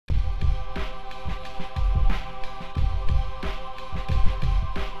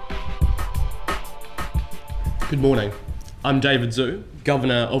Good morning. I'm David Zhu,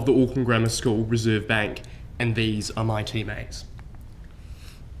 Governor of the Auckland Grammar School Reserve Bank, and these are my teammates.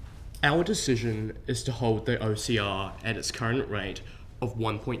 Our decision is to hold the OCR at its current rate of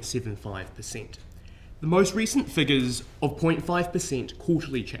 1.75%. The most recent figures of 0.5%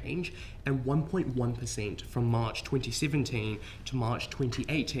 quarterly change and 1.1% from March 2017 to March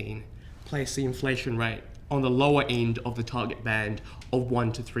 2018 place the inflation rate on the lower end of the target band of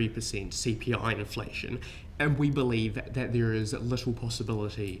 1 to 3% CPI inflation, and we believe that there is little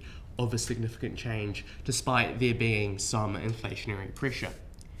possibility of a significant change despite there being some inflationary pressure.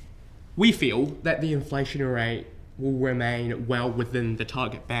 We feel that the inflation rate will remain well within the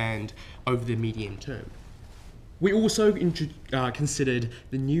target band over the medium term. We also considered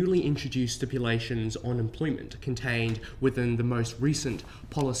the newly introduced stipulations on employment contained within the most recent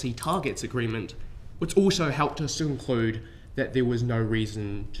Policy Targets Agreement, which also helped us to conclude that there was no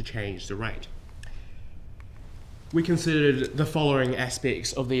reason to change the rate. We considered the following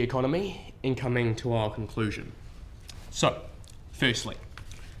aspects of the economy in coming to our conclusion. So, firstly,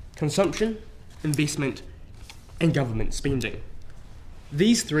 consumption, investment, and government spending.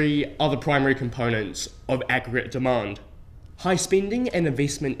 These three are the primary components of aggregate demand. High spending and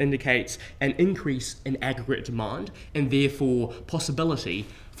investment indicates an increase in aggregate demand and therefore possibility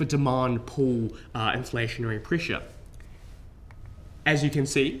for demand pull inflationary pressure. As you can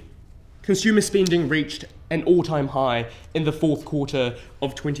see, consumer spending reached an all-time high in the fourth quarter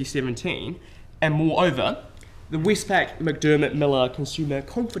of 2017, and moreover, the Westpac McDermott Miller Consumer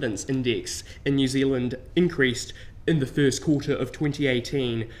Confidence Index in New Zealand increased in the first quarter of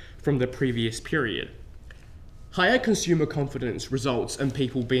 2018 from the previous period. Higher consumer confidence results in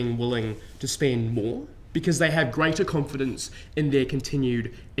people being willing to spend more because they have greater confidence in their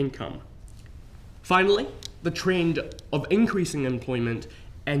continued income. Finally, the trend of increasing employment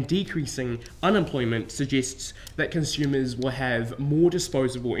and decreasing unemployment suggests that consumers will have more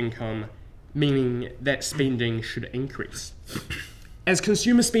disposable income, meaning that spending should increase. As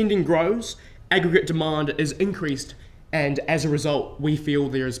consumer spending grows, aggregate demand is increased, and as a result, we feel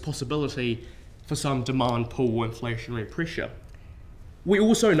there is possibility for some demand pull inflationary pressure. We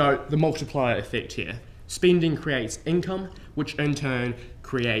also note the multiplier effect here. Spending creates income, which in turn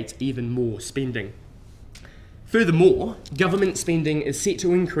creates even more spending. Furthermore, government spending is set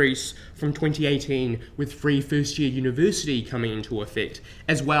to increase from 2018 with free first-year university coming into effect,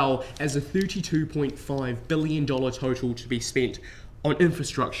 as well as a $32.5 billion total to be spent on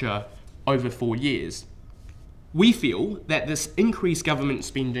infrastructure over 4 years. We feel that this increased government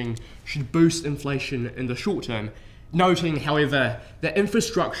spending should boost inflation in the short term, noting, however, that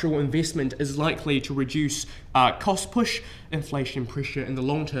infrastructural investment is likely to reduce cost push inflation pressure in the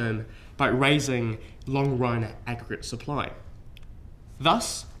long term by raising long-run aggregate supply.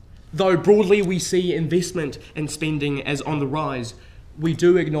 Thus, though broadly we see investment and spending as on the rise, we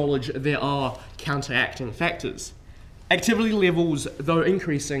do acknowledge there are counteracting factors. Activity levels, though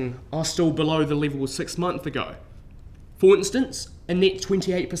increasing, are still below the levels 6 months ago. For instance, a net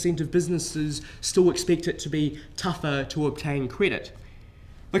 28% of businesses still expect it to be tougher to obtain credit.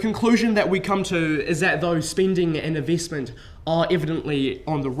 The conclusion that we come to is that though spending and investment are evidently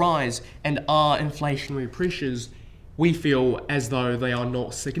on the rise and are inflationary pressures, we feel as though they are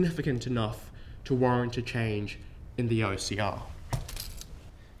not significant enough to warrant a change in the OCR.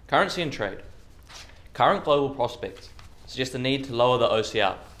 Currency and trade. Current global prospects suggest the need to lower the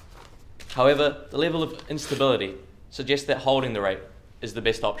OCR. However, the level of instability suggests that holding the rate is the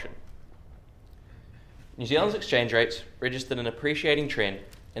best option. New Zealand's exchange rates registered an appreciating trend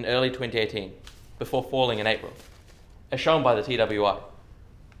in early 2018 before falling in April, as shown by the TWI,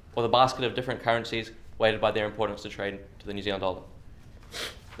 or the basket of different currencies weighted by their importance to trade to the New Zealand dollar.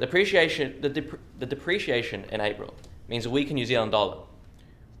 The depreciation in April means a weaker New Zealand dollar,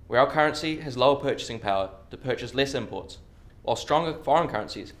 where our currency has lower purchasing power to purchase less imports, while stronger foreign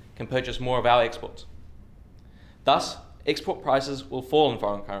currencies can purchase more of our exports. Thus, export prices will fall in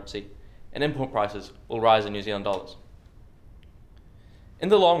foreign currency, and import prices will rise in New Zealand dollars. In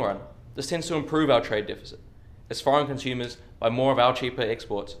the long run, this tends to improve our trade deficit, as foreign consumers buy more of our cheaper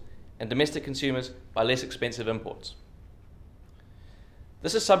exports, and domestic consumers buy less expensive imports.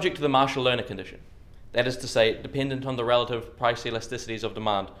 This is subject to the Marshall-Lerner condition, that is to say, dependent on the relative price elasticities of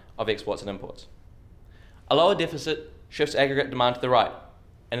demand of exports and imports. A lower deficit shifts aggregate demand to the right,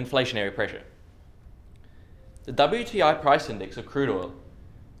 and inflationary pressure. The WTI price index of crude oil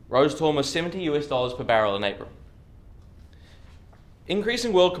rose to almost $70 per barrel in April.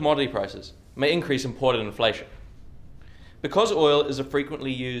 Increasing world commodity prices may increase imported inflation. Because oil is a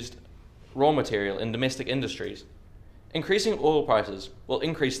frequently used raw material in domestic industries, increasing oil prices will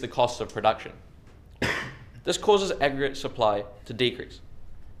increase the cost of production. This causes aggregate supply to decrease,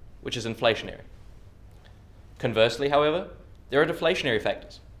 which is inflationary. Conversely, however, there are deflationary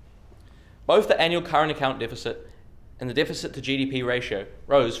factors. Both the annual current account deficit and the deficit to GDP ratio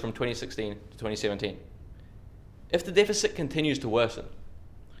rose from 2016 to 2017. If the deficit continues to worsen,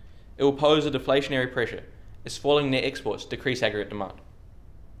 it will pose a deflationary pressure as falling net exports decrease aggregate demand.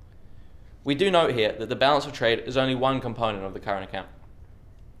 We do note here that the balance of trade is only one component of the current account.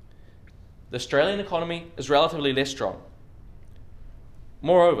 The Australian economy is relatively less strong.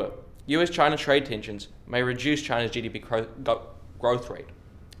 Moreover, US-China trade tensions may reduce China's GDP growth rate,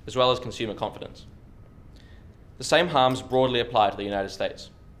 as well as consumer confidence. The same harms broadly apply to the United States.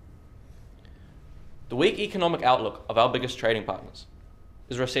 The weak economic outlook of our biggest trading partners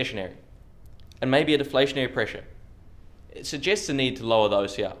is recessionary and may be a deflationary pressure. It suggests a need to lower the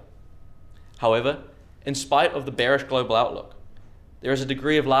OCR. However, in spite of the bearish global outlook, there is a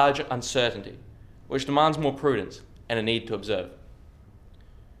degree of large uncertainty which demands more prudence and a need to observe.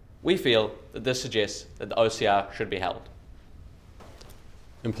 We feel that this suggests that the OCR should be held.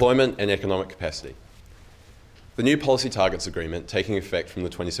 Employment and economic capacity. The new Policy Targets Agreement, taking effect from the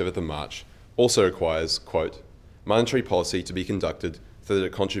 27th of March, also requires, quote, monetary policy to be conducted so that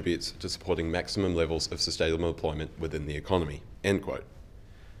it contributes to supporting maximum levels of sustainable employment within the economy, end quote.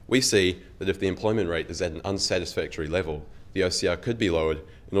 We see that if the employment rate is at an unsatisfactory level, the OCR could be lowered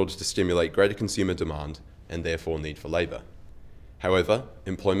in order to stimulate greater consumer demand and therefore need for labour. However,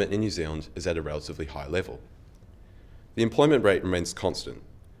 employment in New Zealand is at a relatively high level. The employment rate remains constant,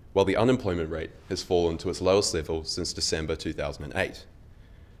 while the unemployment rate has fallen to its lowest level since December 2008.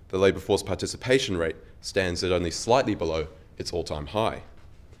 The labour force participation rate stands at only slightly below its all-time high.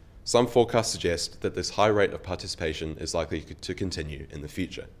 Some forecasts suggest that this high rate of participation is likely to continue in the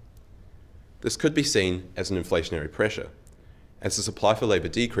future. This could be seen as an inflationary pressure. As the supply for labour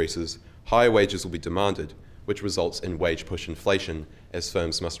decreases, higher wages will be demanded, which results in wage push inflation as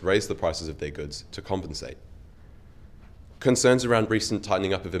firms must raise the prices of their goods to compensate. Concerns around recent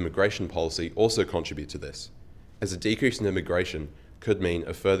tightening up of immigration policy also contribute to this, as a decrease in immigration could mean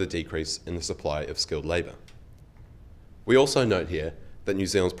a further decrease in the supply of skilled labour. We also note here that New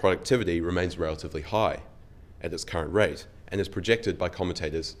Zealand's productivity remains relatively high at its current rate and is projected by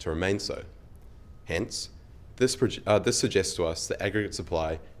commentators to remain so. Hence, this suggests to us that aggregate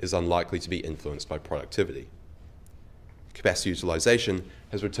supply is unlikely to be influenced by productivity. Capacity utilisation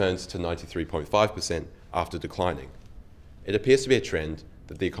has returned to 93.5% after declining. It appears to be a trend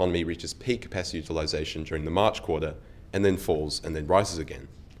that the economy reaches peak capacity utilisation during the March quarter and then falls and then rises again.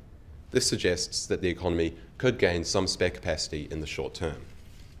 This suggests that the economy could gain some spare capacity in the short term.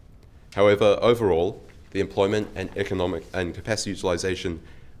 However, overall, the employment and capacity utilisation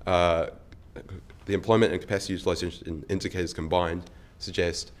indicators combined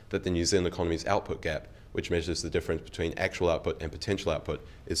suggest that the New Zealand economy's output gap, which measures the difference between actual output and potential output,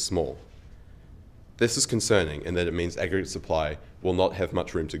 is small. This is concerning in that it means aggregate supply will not have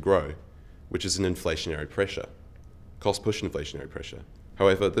much room to grow, which is an inflationary pressure, cost-push inflationary pressure.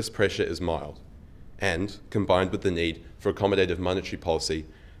 However, this pressure is mild, and combined with the need for accommodative monetary policy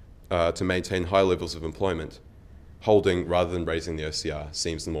to maintain high levels of employment, holding rather than raising the OCR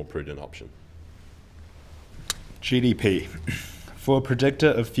seems the more prudent option. GDP. For a predictor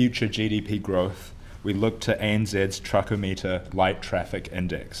of future GDP growth, we look to ANZ's Truckometer Light Traffic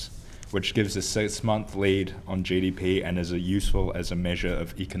Index, which gives a 6-month lead on GDP and is useful as a measure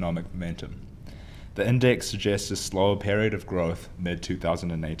of economic momentum. The index suggests a slower period of growth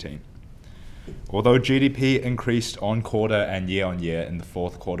mid-2018. Although GDP increased on quarter and year-on-year in the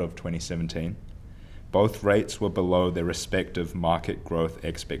fourth quarter of 2017, both rates were below their respective market growth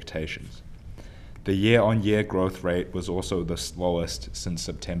expectations. The year-on-year growth rate was also the slowest since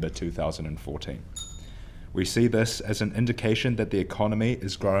September 2014. We see this as an indication that the economy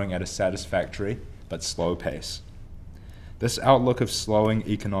is growing at a satisfactory but slow pace. This outlook of slowing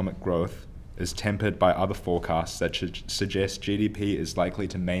economic growth is tempered by other forecasts that suggest GDP is likely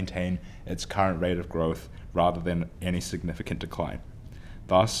to maintain its current rate of growth rather than any significant decline.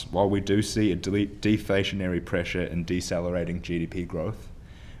 Thus, while we do see a deflationary pressure in decelerating GDP growth,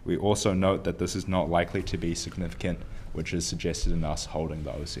 we also note that this is not likely to be significant, which is suggested in us holding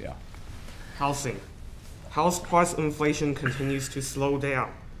the OCR. Housing. House price inflation continues to slow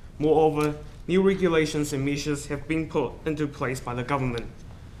down. Moreover, new regulations and measures have been put into place by the government,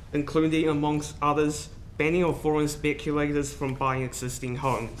 including, amongst others, banning of foreign speculators from buying existing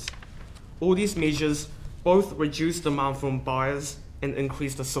homes. All these measures both reduce demand from buyers and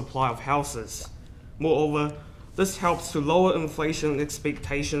increase the supply of houses. Moreover, this helps to lower inflation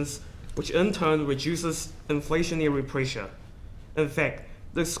expectations, which in turn reduces inflationary pressure. In fact,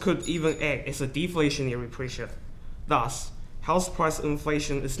 This could even act as a deflationary pressure. Thus, house price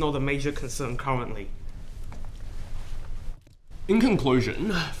inflation is not a major concern currently. In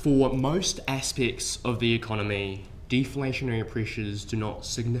conclusion, for most aspects of the economy, deflationary pressures do not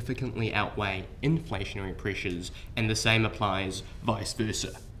significantly outweigh inflationary pressures, and the same applies vice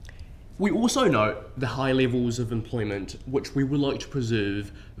versa. We also note the high levels of employment which we would like to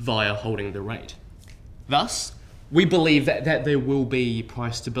preserve via holding the rate. Thus, we believe that there will be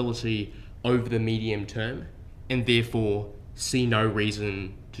price stability over the medium term, and therefore see no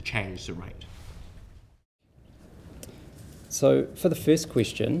reason to change the rate. So for the first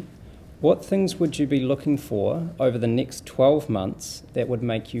question, what things would you be looking for over the next 12 months that would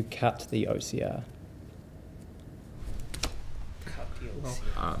make you cut the OCR?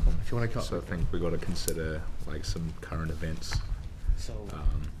 If you want to cut. So I think we've got to consider like some current events. So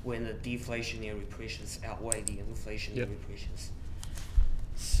when the deflationary pressures outweigh the inflationary pressures.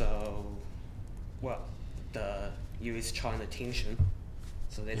 So, well, the US-China tension,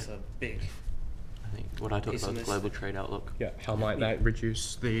 so that's a big... I think what I talked about is global trade outlook. Yeah, how might that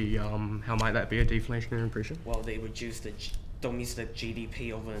reduce the, how might that be a deflationary pressure? Well, they reduce the domestic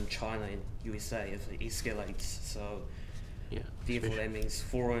GDP over in China and USA if it escalates, so therefore that means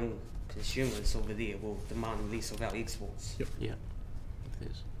foreign consumers over there will demand less of our exports. Yep. Yeah.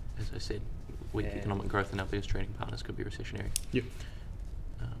 There's, as I said, weak economic growth in our biggest trading partners could be recessionary. Yep.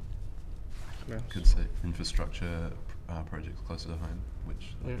 Could say infrastructure projects closer to home,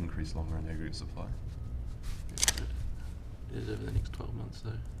 which increase longer and aggregate supply. It is over the next 12 months,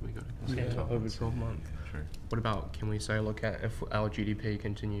 though. We got to consider. Over 12 months. Yeah, true. What about, can we say, look at if our GDP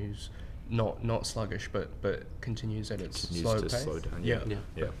continues, not sluggish, but continues at its slow pace? Slow down. Yeah.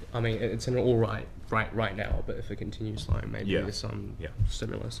 Yeah. I mean, it's an all right now, but if it continues slow, maybe Yeah. there's some Yeah.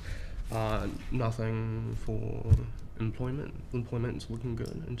 stimulus. Nothing for employment. Employment's looking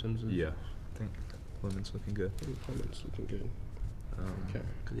good in terms of. Yeah, I think employment's looking good. Employment's looking good. Okay.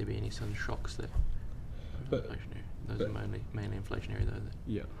 Could there be any sudden shocks there? But- Inflationary. Those are mainly inflationary, though.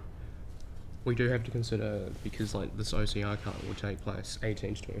 Yeah. We do have to consider, because like this OCR cut will take place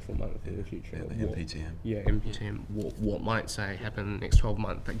 18 to 24 months in the future. Yeah, the What- MPTM. Yeah, MPTM. What might say happen in the next 12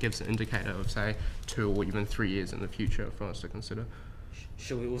 months that gives an indicator of say 2 or even 3 years in the future for us to consider.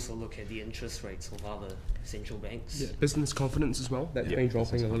 Should we also look at the interest rates of other central banks? Yeah. Business confidence as well. That's Yeah, been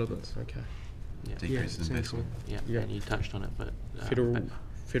dropping business a little bit. Okay. Yeah. Decrease in essentially. investment. Yeah. And you touched on it, but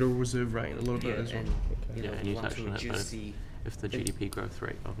Federal Reserve rate a little bit as well. And Okay. you know, and we you want touched to on it, reduce but the if the GDP growth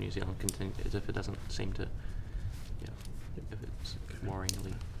rate of New Zealand continues, as if it doesn't seem to, if it's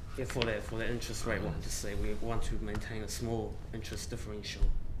worryingly. for the interest rate one, just say we want to maintain a small interest differential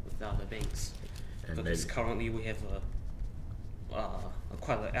with the other banks. And Because maybe- currently we have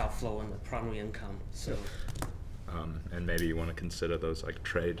quite an outflow in the primary income. So And maybe you want to consider those like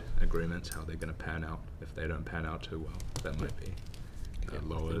trade agreements, how they're going to pan out. If they don't pan out too well, that might be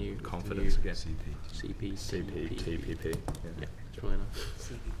lower the new confidence again. CP, CP, TPP. Yeah, surely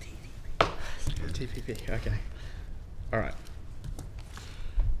enough. TPP. Okay. All right.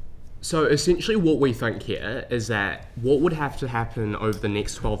 So essentially what we think here is that what would have to happen over the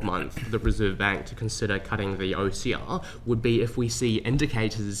next 12 months for the Reserve Bank to consider cutting the OCR would be if we see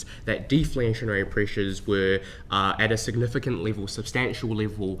indicators that deflationary pressures were at a significant level, substantial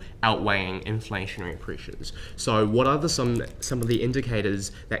level, outweighing inflationary pressures. So what are some of the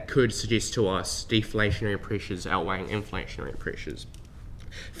indicators that could suggest to us deflationary pressures outweighing inflationary pressures?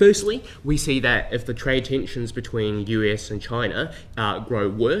 Firstly, we see that if the trade tensions between US and China grow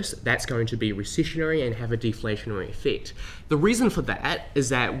worse, that's going to be recessionary and have a deflationary effect. The reason for that is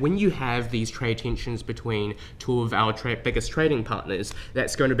that when you have these trade tensions between two of our biggest trading partners,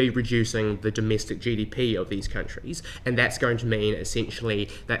 that's going to be reducing the domestic GDP of these countries, and that's going to mean essentially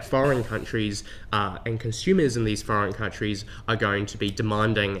that foreign countries and consumers in these foreign countries are going to be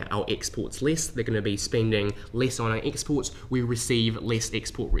demanding our exports less. They're going to be spending less on our exports. We receive less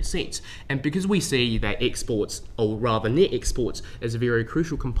export receipts. And because we see that exports, or rather net exports, is a very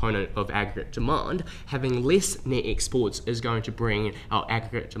crucial component of aggregate demand, having less net exports is going to bring our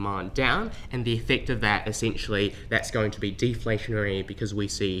aggregate demand down, and the effect of that, essentially, that's going to be deflationary because we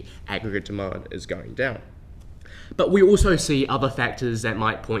see aggregate demand is going down. But we also see other factors that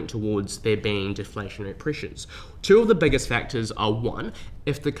might point towards there being deflationary pressures. Two of the biggest factors are, one,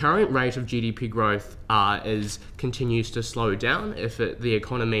 if the current rate of GDP growth continues to slow down, if the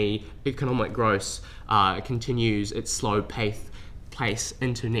economic growth continues its slow pace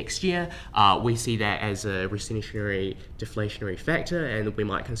into next year, we see that as a recessionary deflationary factor, and we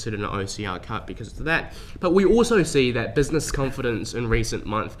might consider an OCR cut because of that. But we also see that business confidence in recent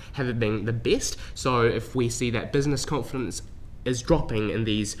months haven't been the best. So if we see that business confidence is dropping in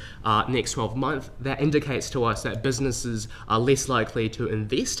these next 12 months, that indicates to us that businesses are less likely to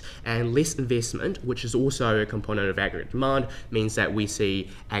invest, and less investment, which is also a component of aggregate demand, means that we see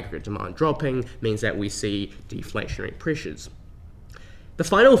aggregate demand dropping, means that we see deflationary pressures. The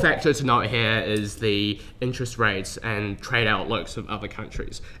final factor to note here is the interest rates and trade outlooks of other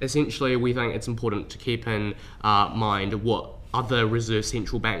countries. Essentially, we think it's important to keep in mind what other reserve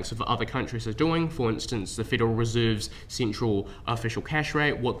central banks of other countries are doing. For instance, the Federal Reserve's central official cash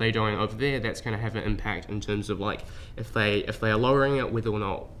rate, what they're doing over there, that's going to have an impact in terms of like if they are lowering it, whether or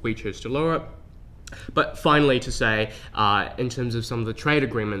not we choose to lower it. But finally to say, in terms of some of the trade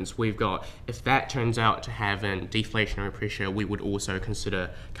agreements we've got, if that turns out to have an deflationary pressure, we would also consider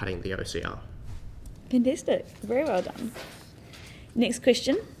cutting the OCR. Fantastic. Very well done. Next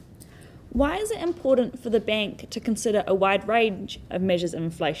question. Why is it important for the bank to consider a wide range of measures of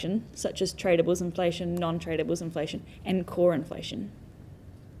inflation, such as tradables inflation, non-tradables inflation, and core inflation?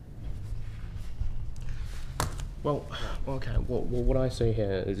 Well, okay, what I see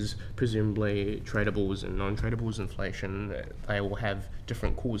here is presumably tradables and non-tradables inflation, they all have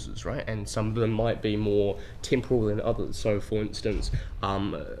different causes, right? And some of them might be more temporal than others. So for instance,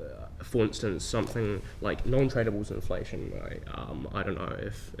 something like non-tradables inflation, right? I don't know,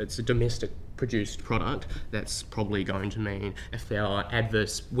 if it's a domestic produced product, that's probably going to mean if there are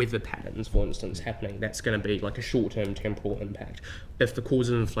adverse weather patterns, for instance, happening, that's going to be like a short-term temporal impact. If the cause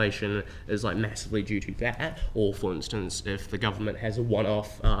of inflation is like massively due to that, or for instance, if the government has a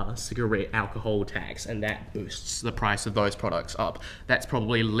one-off cigarette alcohol tax and that boosts the price of those products up, that's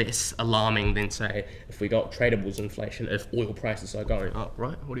probably less alarming than, say, if we got tradables inflation, if oil prices are going up,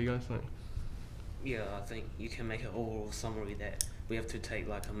 right? What do you guys think? Yeah, I think you can make an overall summary that we have to take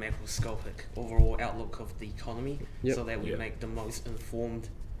like a macroscopic overall outlook of the economy, so that we make the most informed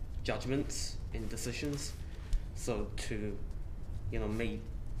judgments and decisions, so to meet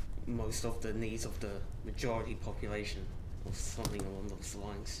most of the needs of the majority population or something along those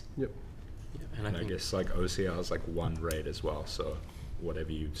lines. Yep. Yeah, and I guess like OCR is like one rate as well, so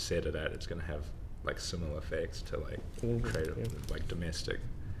whatever you set it at, it's going to have like similar effects to like trade, like domestic.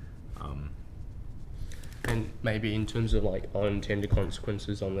 And maybe in terms of like unintended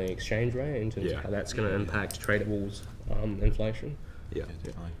consequences on the exchange rate, in terms of how that's going to impact tradables inflation. Yeah,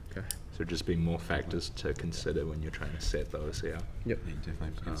 definitely. Okay. So just be more factors to consider when you're trying to set the OCR. Yep. Yeah, you definitely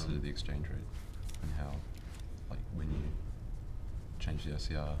have to consider the exchange rate and how, like, when you change the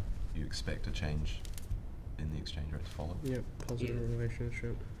OCR, you expect a change in the exchange rate to follow. Yep, positive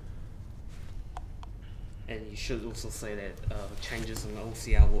relationship. And you should also say that changes in the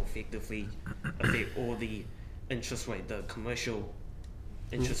OCR will effectively affect all the interest rate, the commercial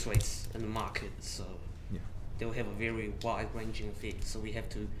interest rates in the market. So they will have a very wide-ranging effect. So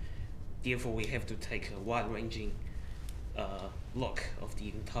therefore we have to take a wide-ranging look of the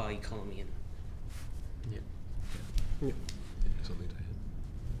entire economy. Yep. Absolutely.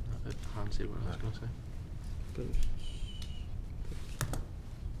 I can't see what I was going to say.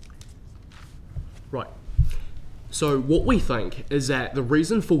 Right. So what we think is that the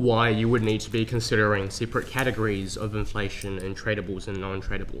reason for why you would need to be considering separate categories of inflation and tradables and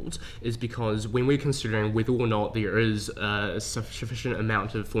non-tradables is because when we're considering whether or not there is a sufficient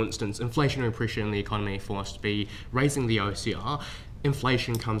amount of, for instance, inflationary pressure in the economy for us to be raising the OCR,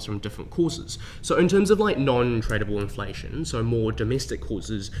 inflation comes from different causes. So in terms of like non-tradable inflation, so more domestic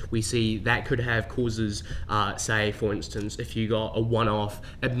causes, we see that could have causes, say for instance, if you got a one-off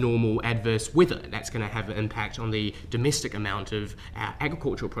abnormal adverse weather, that's going to have an impact on the domestic amount of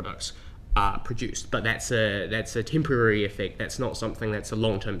agricultural products produced. But that's a temporary effect, that's not something that's a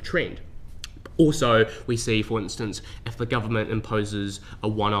long-term trend. Also, we see, for instance, if the government imposes a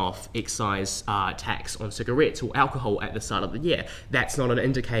one-off excise tax on cigarettes or alcohol at the start of the year, that's not an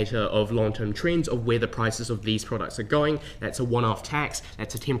indicator of long-term trends of where the prices of these products are going. That's a one-off tax.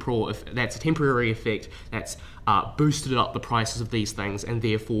 That's a temporary effect. That's boosted up the prices of these things and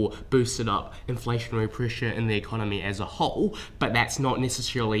therefore boosted up inflationary pressure in the economy as a whole. But that's not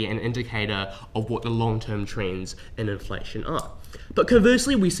necessarily an indicator of what the long-term trends in inflation are. But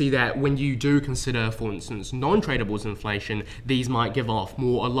conversely, we see that when you do consider, for instance, non-tradables inflation, these might give off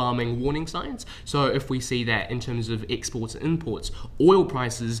more alarming warning signs. So if we see that in terms of exports and imports, oil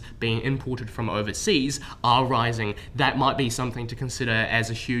prices being imported from overseas are rising, that might be something to consider as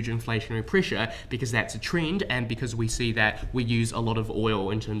a huge inflationary pressure because that's a trend and because we see that we use a lot of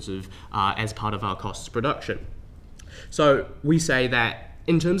oil in terms of as part of our cost of production. So we say that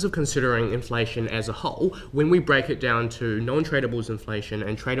in terms of considering inflation as a whole, when we break it down to non-tradables inflation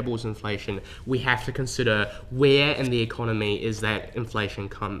and tradables inflation, we have to consider where in the economy is that inflation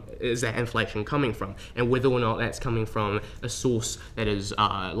coming from, and whether or not that's coming from a source that is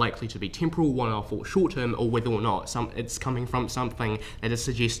likely to be temporal, one-off or short-term, or whether or not it's coming from something that is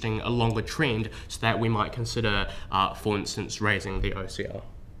suggesting a longer trend, so that we might consider, for instance, raising the OCR.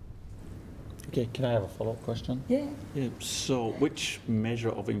 Okay, can I have a follow-up question? Yeah. Yeah, so which measure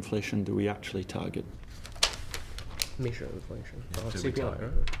of inflation do we actually target? Measure inflation. Yeah, do we CPI, target?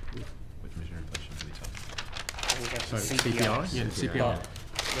 right? Which measure of inflation do we target? So CPI? Yeah, CPI. But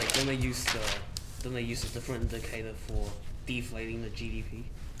like, don't they use a different indicator for deflating the GDP?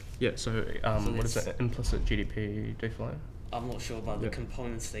 Yeah, so what is it's- that? Implicit GDP deflation? I'm not sure about Yeah. the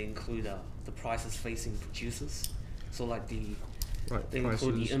components they include. The prices facing producers. So like Right, they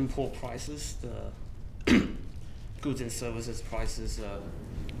include prices. the import prices, the goods and services prices.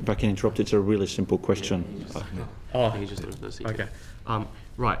 If I can interrupt, it's a really simple question. Oh, You just look at the CPI. okay.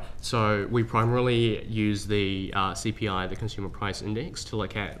 Right, so we primarily use the CPI, the Consumer Price Index, to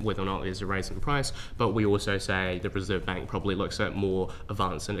look at whether or not there's a raise in price, but we also say the Reserve Bank probably looks at more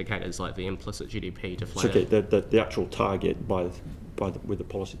advanced indicators like the implicit GDP It's deflator. okay, the actual target with the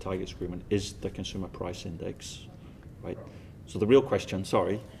policy targets agreement is the consumer price index, right? So the real question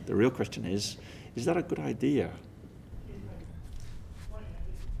is that a good idea?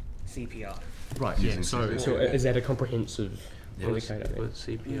 CPI. Right, yeah, Using so CPI. is that a comprehensive indicator? then? But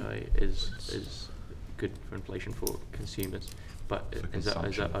CPI is good for inflation for consumers, but For is that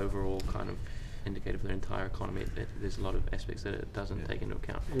consumption. overall kind of indicator for the entire economy? There's a lot of aspects that it doesn't Yeah. take into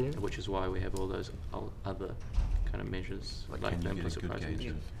account, Yeah. which is why we have all those other kind of measures Like, like can the you get a implicit good price gauge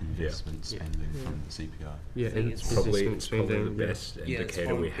index. of investment Yeah. spending from the CPI? Yeah, think and it's Probably investment spending, the yeah. best Yeah, it's indicator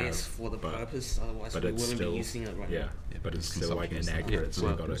probably we have. best for the but- purpose. Otherwise, but we it's wouldn't still, be using it right yeah, now. but it's because still like consumption is the- inaccurate, so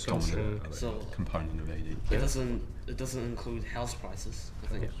well, we've got to consumption. consider So component of AD. it doesn't include house prices. I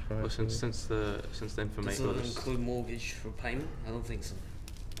think. Right, Well, since the Does information, it include mortgage repayment? I don't think so.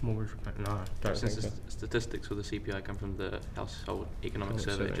 Mortgage repayment, no, don't since think the so. statistics for the CPI come from the Household Economic Economic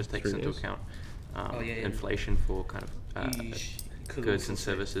Survey, it Survey, just takes 3 into years. account Yeah. inflation for kind of You could goods also and say-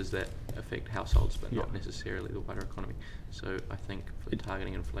 services that affect households, but not Yeah. necessarily the wider economy. So I think for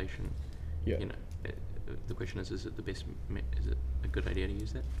targeting inflation, Yeah. you know, the question is it the best? Is it a good idea to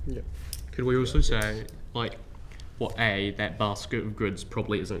use that? Yeah. Could we also say, like, that basket of goods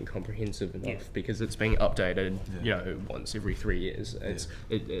probably isn't comprehensive enough Yeah. because it's being updated, Yeah. once every 3 years.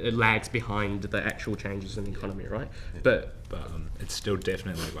 It lags behind the actual changes in the economy, right? Yeah. But But it's still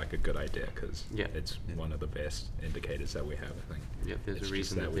definitely like a good idea because Yeah. it's one of the best indicators that we have, I think. Yeah, there's It's a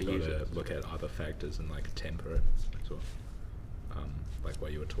reason just that we they use gotta it. look at other factors and like temper it as well. Like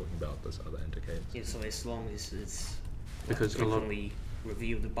what you were talking about, those other indicators. Yeah, so as long as it's Because a lot- frequently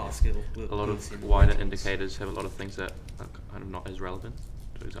review the basket of A lot goods of and wider items. indicators have a lot of things that are kind of not as relevant.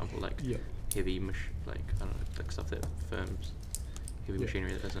 For example, like Yeah. heavy like I don't know, like stuff that firms, heavy Yeah.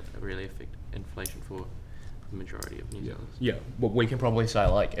 machinery that doesn't really affect inflation for the majority of New yeah, Zealanders. yeah. Well, we can probably say,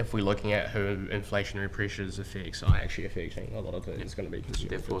 like, if we're looking at who inflationary pressures affects, are actually affecting a lot of it is going to be consumer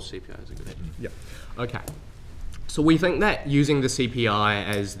Therefore, goods. CPI is a good idea. Yeah. Okay. So we think that using the CPI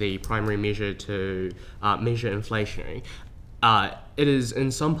as the primary measure to measure inflationary, it is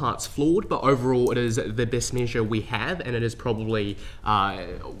in some parts flawed, but overall it is the best measure we have, and it is probably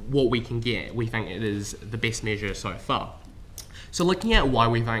what we can get. We think it is the best measure so far. So looking at why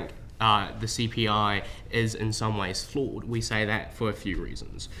we think the CPI is in some ways flawed, we say that for a few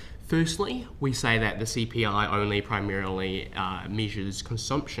reasons. Firstly, we say that the CPI only primarily measures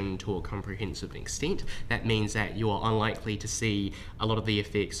consumption to a comprehensive extent. That means that you are unlikely to see a lot of the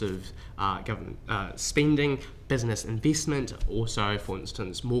effects of government spending, business investment, also, for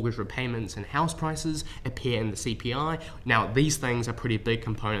instance, mortgage repayments and house prices appear in the CPI. Now, these things are pretty big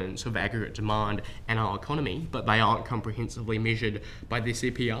components of aggregate demand and our economy, but they aren't comprehensively measured by the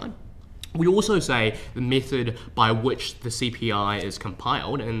CPI. We also say the method by which the CPI is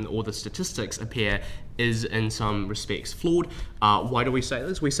compiled and all the statistics appear is in some respects flawed. Why do we say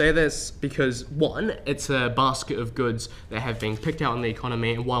this? We say this because, one, it's a basket of goods that have been picked out in the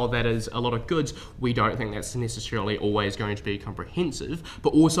economy, and while that is a lot of goods, we don't think that's necessarily always going to be comprehensive.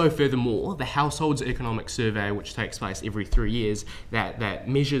 But also, furthermore, the Households Economic Survey, which takes place every 3 years, that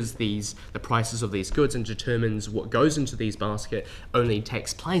measures the prices of these goods and determines what goes into these basket, only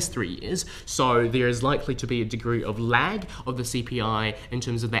takes place 3 years. So there is likely to be a degree of lag of the CPI in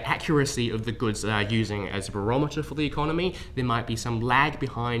terms of the accuracy of the goods that are using as a barometer for the economy. There might be some lag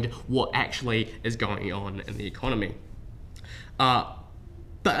behind what actually is going on in the economy.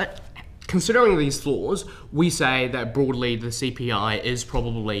 But Considering these flaws, we say that broadly the CPI is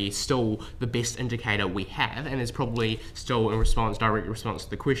probably still the best indicator we have, and is probably still, in direct response to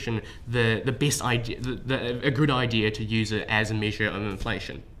the question, the best idea, a good idea to use it as a measure of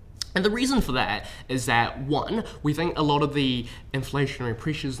inflation. And the reason for that is that, one, we think a lot of the inflationary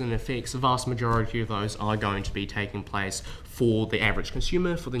pressures and effects, the vast majority of those are going to be taking place for the average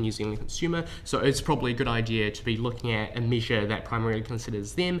consumer, for the New Zealand consumer. So it's probably a good idea to be looking at a measure that primarily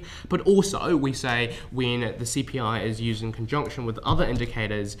considers them. But also, we say when the CPI is used in conjunction with other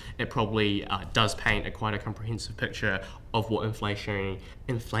indicators, it probably does paint quite a comprehensive picture of what inflation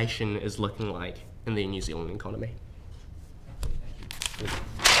is looking like in the New Zealand economy.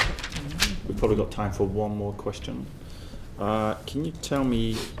 We've probably got time for one more question. Can you tell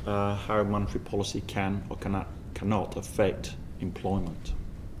me how monetary policy can or cannot affect employment?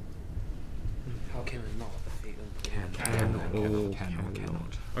 How can it not affect employment?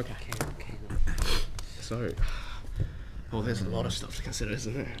 Cannot. Okay. So, well, there's a lot of stuff to consider,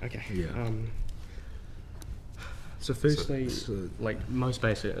 isn't there? Okay. Yeah. So firstly, like most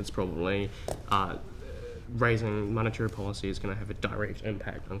basic, it's probably raising monetary policy is going to have a direct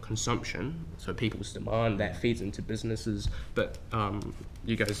impact on consumption, so people's demand, that feeds into businesses, but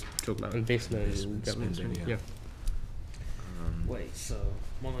you guys talk about investment and government spending, yeah. Wait, so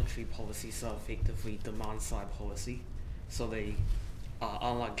monetary policies are effectively demand-side policy, so they are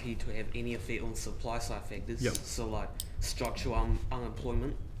unlikely to have any effect on supply-side factors. Yep. So like structural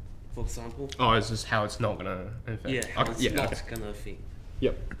unemployment, for example. Oh, is this how it's not going to affect? Yeah, how Okay, it's not okay. going to affect.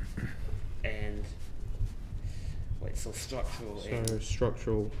 Yep. And wait, so structural. So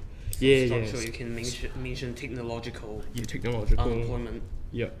structural. So Yeah, structural, yeah. you can mention technological Technological. unemployment.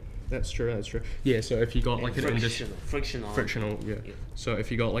 Yep. That's true. Yeah, so if you got like an industry. Frictional. Yeah. So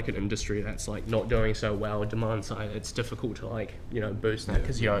if you got like an industry that's like not doing so well demand side, it's difficult to like, boost that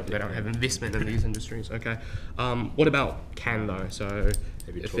because they don't have investment in these industries. Okay. What about can though? So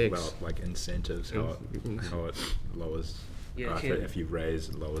Have you talked effects. about like incentives, how it lowers, Yeah, if you raise,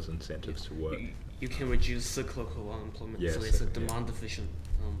 it lowers incentives to work? You can reduce cyclical unemployment, Yes, so it's a yeah. demand efficient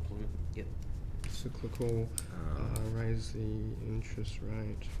unemployment. Yeah. Cyclical, raise the interest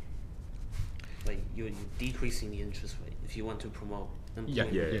rate. Like you're decreasing the interest rate if you want to promote Yeah,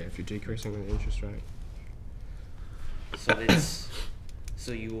 employment. if you're decreasing the interest rate.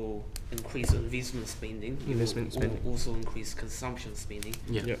 So you will increase investment spending. You Investment will spending. also increase consumption spending.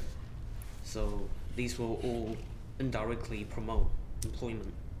 Yeah. Yep. So these will all indirectly promote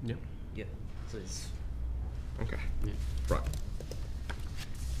employment. Yep. Yeah. So it's Okay. Yeah. Right.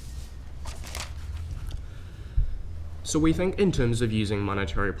 So we think in terms of using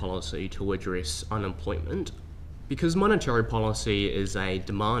monetary policy to address unemployment, because monetary policy is a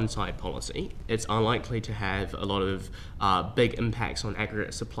demand-side policy, it's unlikely to have a lot of big impacts on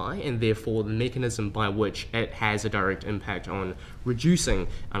aggregate supply, and therefore the mechanism by which it has a direct impact on reducing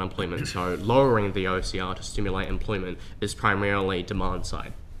unemployment, so lowering the OCR to stimulate employment, is primarily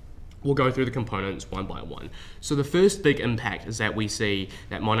demand-side. We'll go through the components one by one. So the first big impact is that we see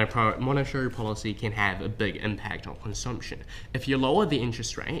that monetary policy can have a big impact on consumption. If you lower the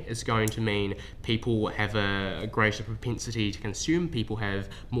interest rate, it's going to mean people have a greater propensity to consume, people have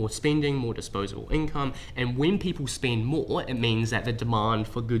more spending, more disposable income, and when people spend more, it means that the demand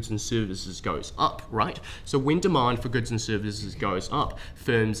for goods and services goes up, right? So when demand for goods and services goes up,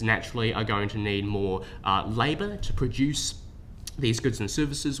 firms naturally are going to need more labour to produce these goods and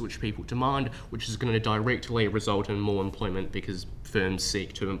services which people demand, which is going to directly result in more employment because firms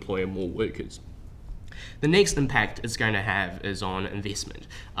seek to employ more workers. The next impact it's going to have is on investment,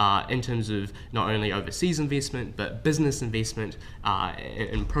 in terms of not only overseas investment, but business investment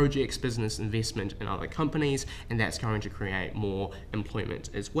in projects, business investment in other companies, and that's going to create more employment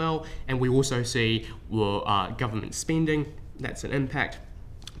as well. And we also see government spending, that's an impact.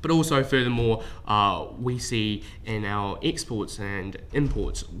 But also, furthermore, we see in our exports and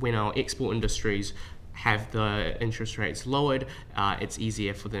imports, when our export industries have the interest rates lowered, it's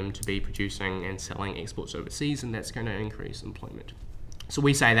easier for them to be producing and selling exports overseas, and that's going to increase employment. So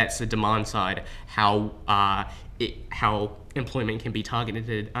we say that's the demand side, how employment can be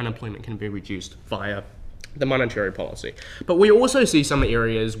targeted, unemployment can be reduced via the monetary policy. But we also see some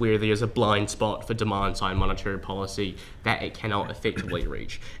areas where there's a blind spot for demand side monetary policy that it cannot effectively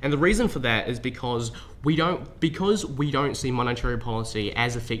reach. And the reason for that is because we don't see monetary policy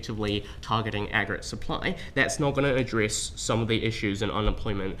as effectively targeting aggregate supply. That's not going to address some of the issues in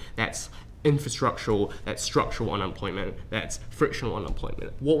unemployment that's infrastructural, that's structural unemployment, that's frictional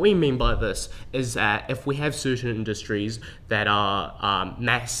unemployment. What we mean by this is that if we have certain industries that are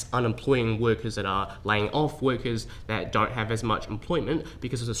mass unemploying workers, that are laying off workers that don't have as much employment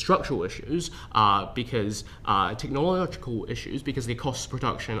because of the structural issues, because technological issues, because their costs of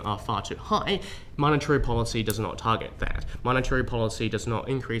production are far too high, monetary policy does not target that. Monetary policy does not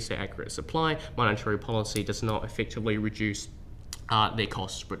increase their accurate supply. Monetary policy does not effectively reduce their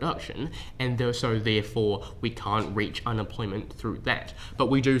cost of production, and so therefore we can't reach unemployment through that. But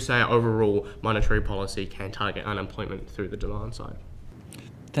we do say overall monetary policy can target unemployment through the demand side.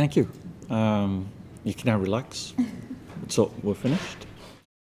 Thank you. You can now relax. So we're finished.